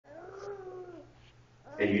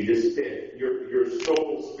And you just fit. Your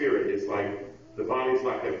soul spirit is like, the body's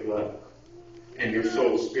like a glove. And your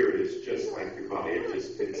soul spirit is just like your body. It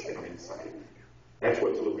just fits down inside. That's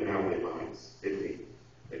what's looking out of their eyes.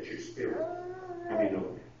 That's your spirit. How many know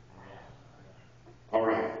that? All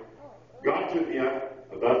right. God took me up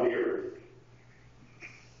above the earth.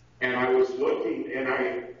 And I was looking, and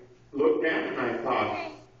I looked down, and I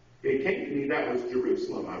thought, it came to me that was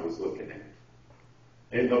Jerusalem I was looking at.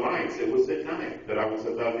 And the lights, it was at night that I was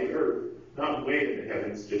above the earth. Not way in the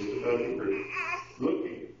heavens, just above the earth.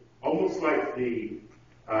 Looking. Almost like the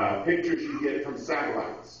pictures you get from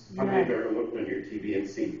satellites. How many have ever looked on your TV and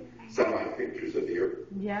seen satellite pictures of the earth?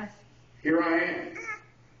 Yes. Here I am.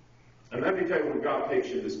 And let me tell you, when God takes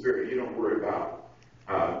you in the spirit, you don't worry about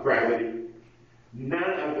gravity.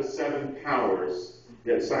 None of the 7 powers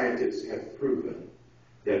that scientists have proven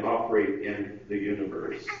that operate in the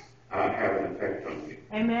universe have an effect on you.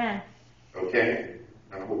 Amen. Okay?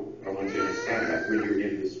 I want you to understand that when you're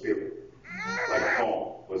in the spirit. Like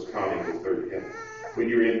Paul was caught in the third heaven. When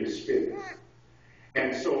you're in the spirit.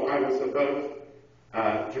 And so I was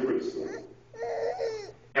above Jerusalem.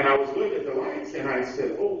 And I was looking at the lights, and I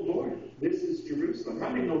said, oh, Lord, this is Jerusalem. How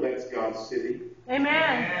many know that's God's city?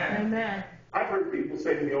 Amen. Amen. I've heard people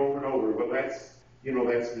say to me over and over, well, that's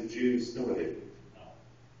the Jews. No,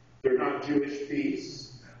 they're not Jewish feasts.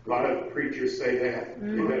 A lot of preachers say that.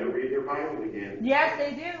 They better read their Bible again. Yes,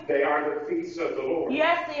 they do. They are the feasts of the Lord.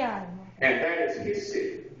 Yes, they are. And that is his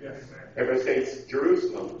city. Yes. Everybody say it's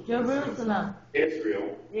Jerusalem. Jerusalem.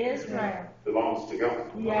 Israel. Belongs to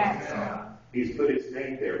God. Yes. He's put his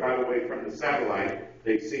name there. By the way, from the satellite,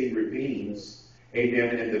 they've seen ravines,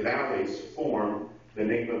 amen, and the valleys form the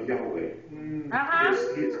name of Yahweh.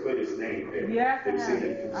 He's put his name there. Yes. They've seen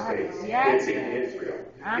it from space. Yes. It's in Israel.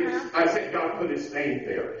 I said God put his name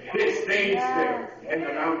there. His name's there. In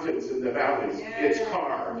the mountains and the valleys. It's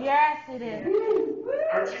carved. Yes, it is. Woo.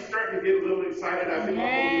 Aren't you starting to get a little excited? I think my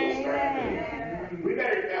whole little starting. We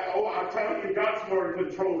better, I'm telling you, God's more in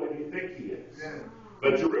control than you think he is.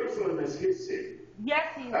 But Jerusalem is his city. Yes,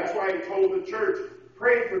 he is. That's why he told the church,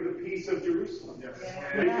 pray for the peace of Jerusalem.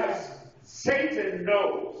 Because Satan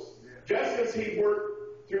knows, just as he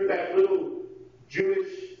worked through that little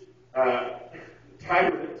Jewish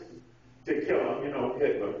tyrant to kill him,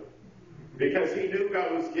 Hitler, because he knew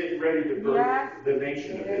God was getting ready to birth the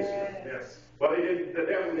nation of Israel. Yes. Well, the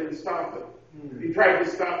devil didn't stop it. He tried to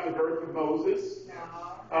stop the birth of Moses.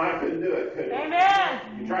 I couldn't do it, could he? Amen.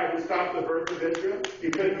 He tried to stop the birth of Israel. He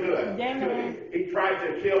couldn't do it. Amen. He tried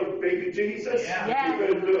to kill baby Jesus. Yeah. He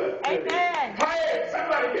couldn't do it. Amen. Hey,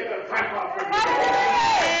 somebody get a clap off for me.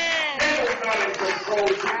 He was not in control.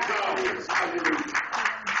 God is. Hallelujah.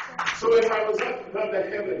 So as I was up above the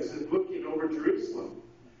heavens and looking over Jerusalem,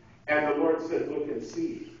 and the Lord said, look and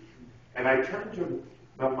see. And I turned to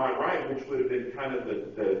my right, which would have been kind of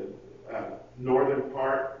the northern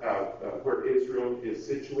part of where Israel is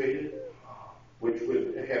situated, which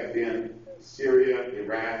would have been Syria,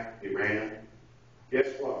 Iraq, Iran. Guess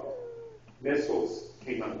what? Missiles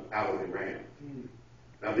came out of Iran.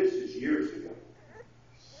 Now this is years ago.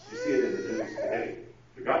 You see it in the news today.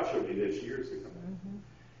 But God showed me this years ago.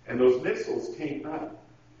 And those missiles came up,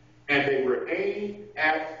 and they were aimed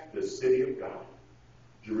at the city of God,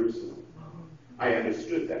 Jerusalem. I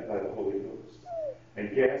understood that by the Holy Ghost.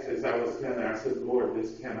 And guess, as I was standing there, I said, Lord,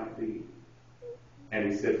 this cannot be.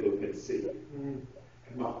 And he said, look and see.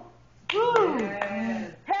 Come on.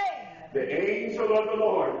 Hey. The angel of the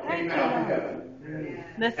Lord came out of heaven.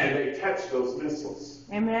 And they touched those missiles.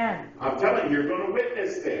 Amen. I'm telling you, you're going to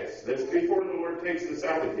witness this. This before the Lord takes this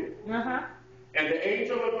out of you. And the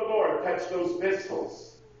angel of the Lord touched those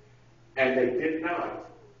missiles. And they did not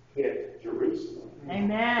hit Jerusalem.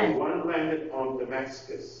 Amen. The one landed on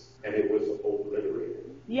Damascus, and it was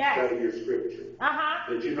obliterated. Yes. Study your scripture.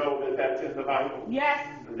 Did you know that that's in the Bible? Yes.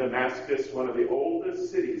 And Damascus, one of the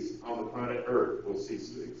oldest cities on the planet Earth, will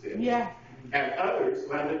cease to exist. Yes. And others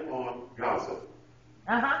landed on Gaza.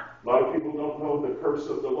 Uh-huh. A lot of people don't know the curse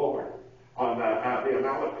of the Lord on the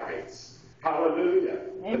Amalekites. Hallelujah.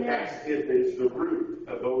 Amen. But that is the root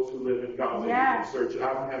of those who live in Gaza. Yeah. You can search it.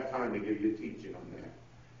 I don't have time to give you teaching on that.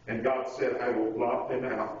 And God said, I will blot them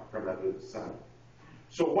out from under the sun.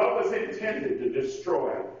 So what was intended to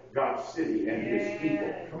destroy God's city and his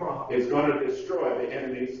people is going to destroy the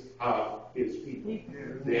enemies of his people,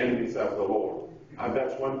 the enemies of the Lord.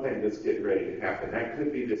 That's one thing that's getting ready to happen. That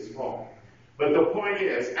could be this fall. But the point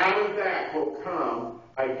is, out of that will come,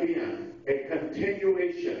 again, a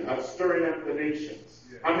continuation of stirring up the nations.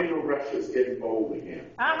 How many know Russia's getting bold again?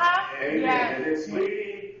 Amen. Yes. And it's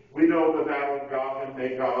leading, we know the battle of Gog and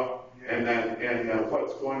Magog. And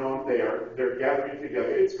what's going on there, they're gathering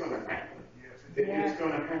together. It's going to happen. It's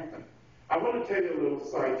going to happen. I want to tell you a little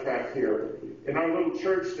sidetrack here. In our little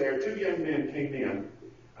church there, two young men came in,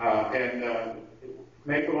 and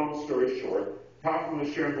make a long story short, talking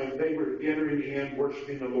with Sherman, they were entering in,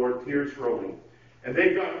 worshiping the Lord, tears rolling. And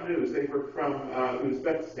they got news. They were from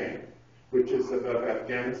Uzbekistan, which is above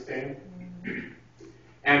Afghanistan.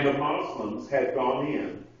 And the Muslims had gone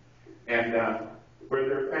in, and where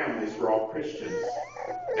their families were all Christians,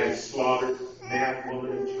 and slaughtered man,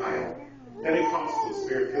 woman, and child. Pentecostal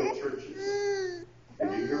Spirit-filled churches.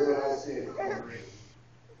 Did you hear what I said?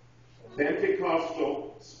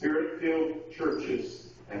 Pentecostal Spirit-filled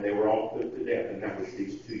churches, and they were all put to death, and that was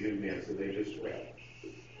these two young men, so they just wept.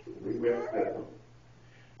 We wept with them.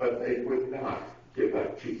 But they would not give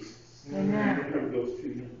up Jesus. Amen. Remember those two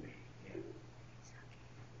young men.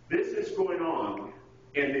 This is going on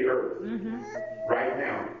in the earth right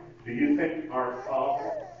now. Do you think our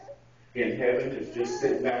Father in heaven is just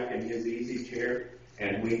sitting back in his easy chair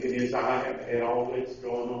and winking his eye at all this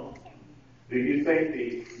going on? Do you think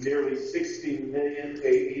the nearly 60 million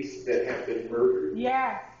babies that have been murdered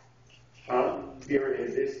here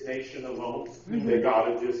in this nation alone, that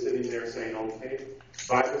God is just sitting there saying, okay?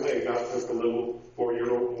 By the way, God took a little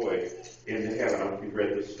 4-year-old boy into heaven. I don't know if you've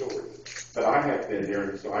read the story. But I have been there,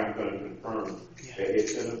 and so I'm going to confirm that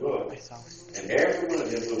it's in the book. And every one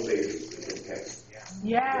of them little babies is in heaven.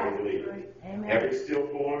 Amen. Every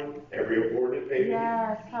stillborn, every aborted baby,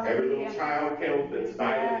 every little child killed that's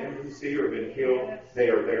died in infancy or been killed, they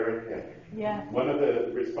are there in heaven. One of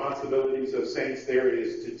the responsibilities of saints there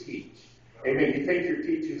is to teach. Amen. You think your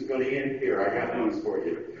teaching is going to end here? I got news for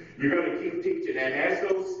you. You're going to keep teaching. And as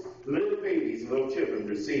those little babies, little children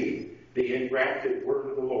receive the engrafted word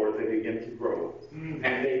of the Lord, they begin to grow.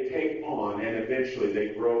 And they take on, and eventually they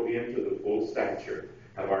grow into the full stature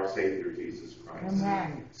of our Savior, Jesus Christ.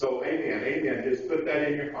 Amen. So, amen. Just put that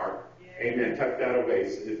in your heart. Amen. Tuck that away.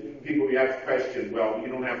 So that people you ask questions, well, you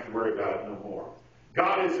don't have to worry about it no more.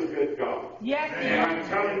 God is a good God. And I'm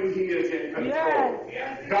telling you, he is in control.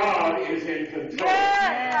 God is in control.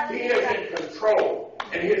 He is in control.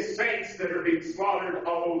 And his saints that are being slaughtered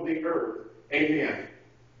all over the earth, amen,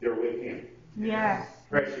 they're with him.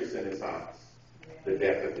 Precious in his eyes, the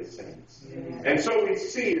death of his saints. And so we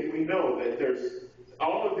see and we know that there's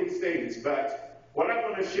all of these things, but what I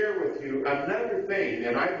want to share with you, another thing,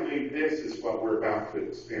 and I believe this is what we're about to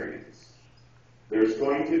experience. There's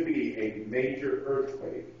going to be a major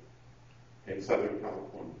earthquake in Southern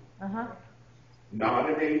California. Not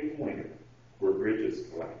an 8-pointer where bridges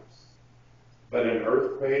collapse, but an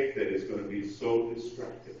earthquake that is going to be so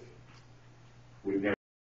destructive. We've never